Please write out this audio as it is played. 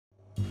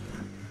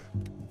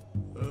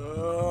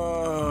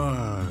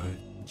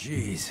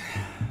Jeez.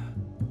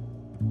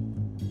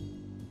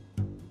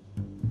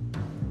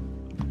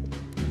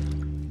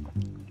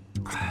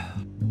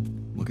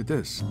 Look at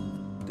this.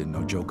 Didn't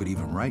know Joe could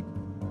even write.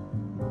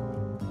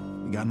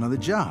 We got another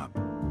job.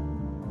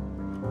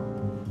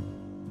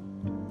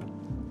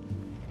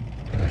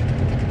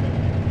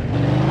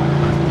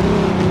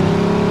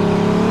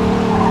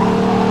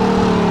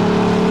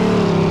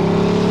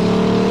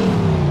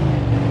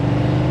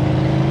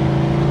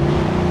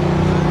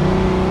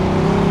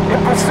 In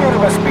pursuit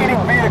of a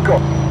speeding vehicle.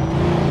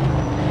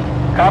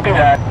 Copy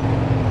that.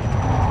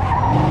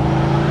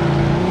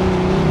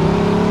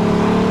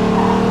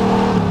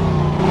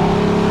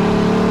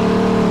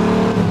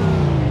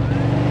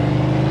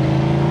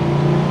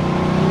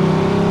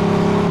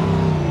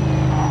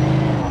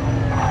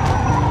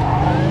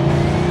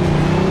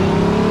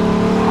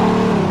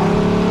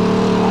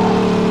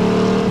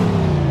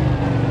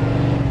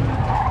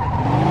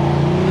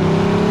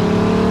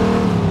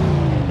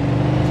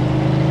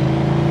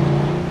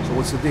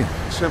 What's the deal?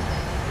 Simple.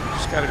 We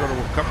just gotta go to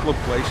a couple of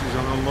places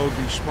and unload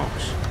these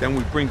smokes. Then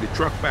we bring the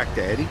truck back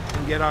to Eddie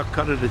and get our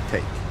cut of the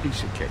take.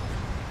 Piece of cake.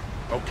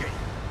 Okay.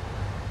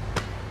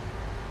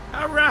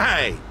 All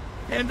right.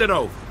 Hand it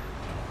over.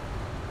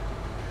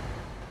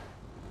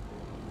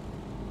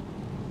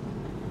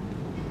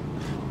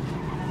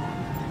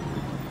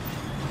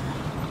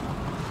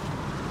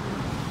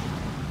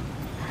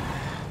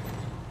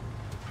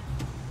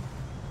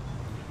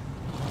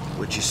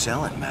 What you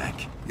selling,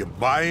 Mac? You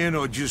buying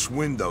or just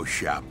window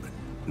shopping?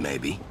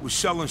 Maybe. We're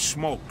selling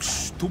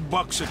smokes.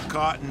 $2 a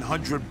carton,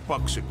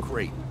 $100 a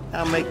crate.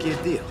 I'll make you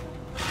a deal.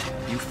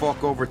 You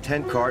fork over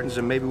 10 cartons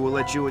and maybe we'll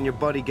let you and your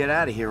buddy get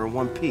out of here in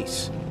one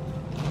piece.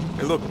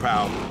 Hey, look,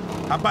 pal.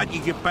 How about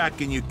you get back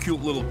in your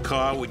cute little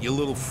car with your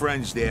little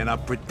friends there and I'll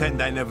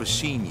pretend I never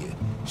seen you.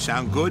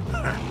 Sound good?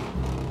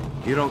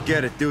 You don't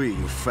get it, do you,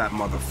 you fat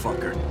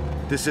motherfucker?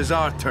 This is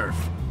our turf,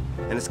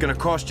 and it's gonna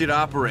cost you to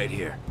operate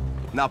here.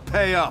 Now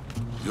pay up.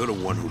 You're the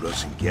one who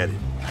doesn't get it.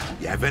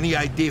 You have any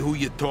idea who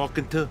you're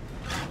talking to?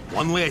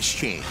 One last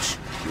chance.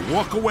 You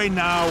walk away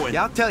now and...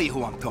 Yeah, I'll tell you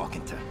who I'm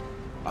talking to.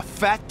 A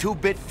fat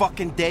two-bit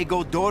fucking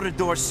dago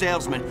door-to-door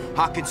salesman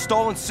hawking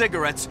stolen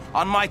cigarettes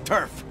on my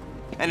turf.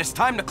 And it's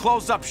time to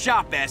close up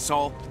shop,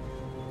 asshole.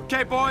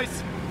 Okay,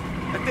 boys.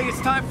 I think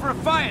it's time for a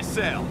fire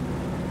sale.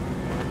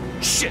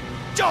 Shit!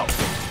 Joe!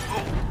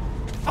 Oh,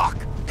 fuck!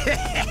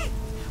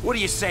 What do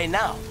you say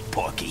now,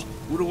 Porky?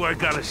 What do I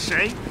gotta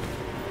say?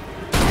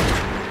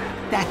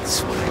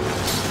 That's what I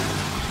got.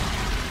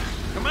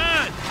 Come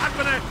on! Hop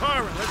in that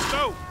car and let's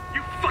go!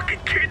 You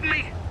fucking kidding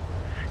me?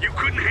 You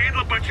couldn't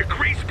handle a bunch of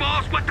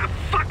greaseballs? What the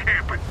fuck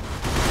happened?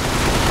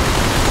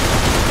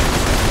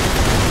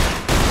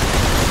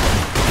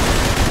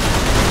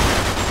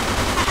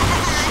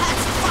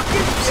 That's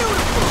fucking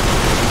beautiful!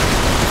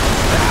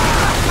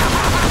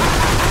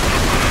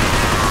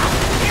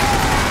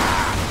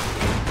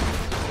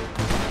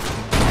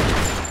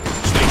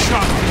 Stay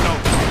sharp, you know.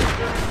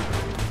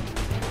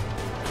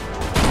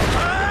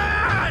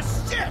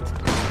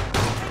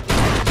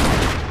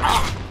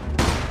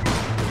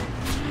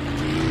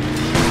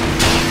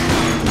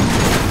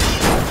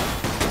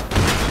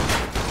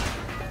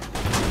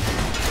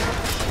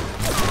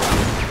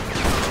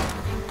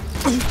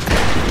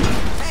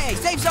 Hey,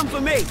 save some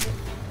for me!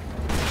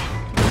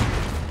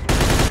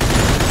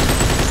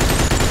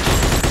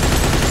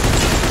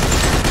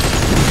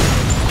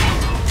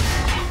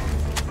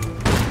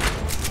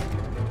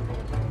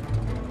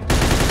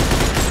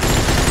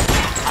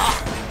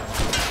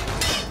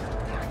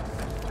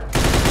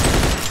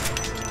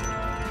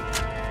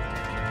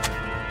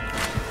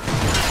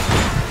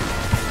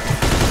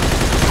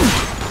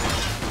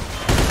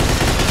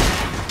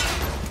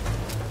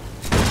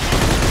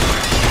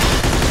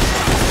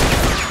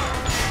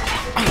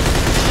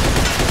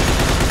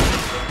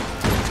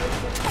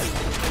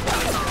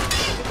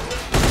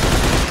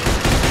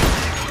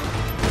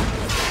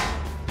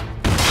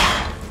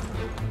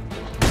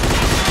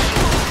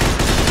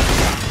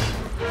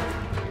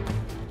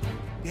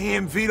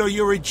 Damn, Vito,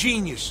 you're a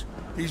genius.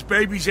 These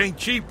babies ain't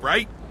cheap,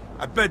 right?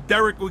 I bet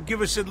Derek would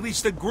give us at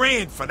least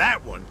 $1,000 for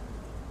that one.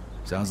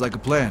 Sounds like a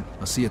plan.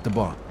 I'll see you at the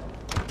bar.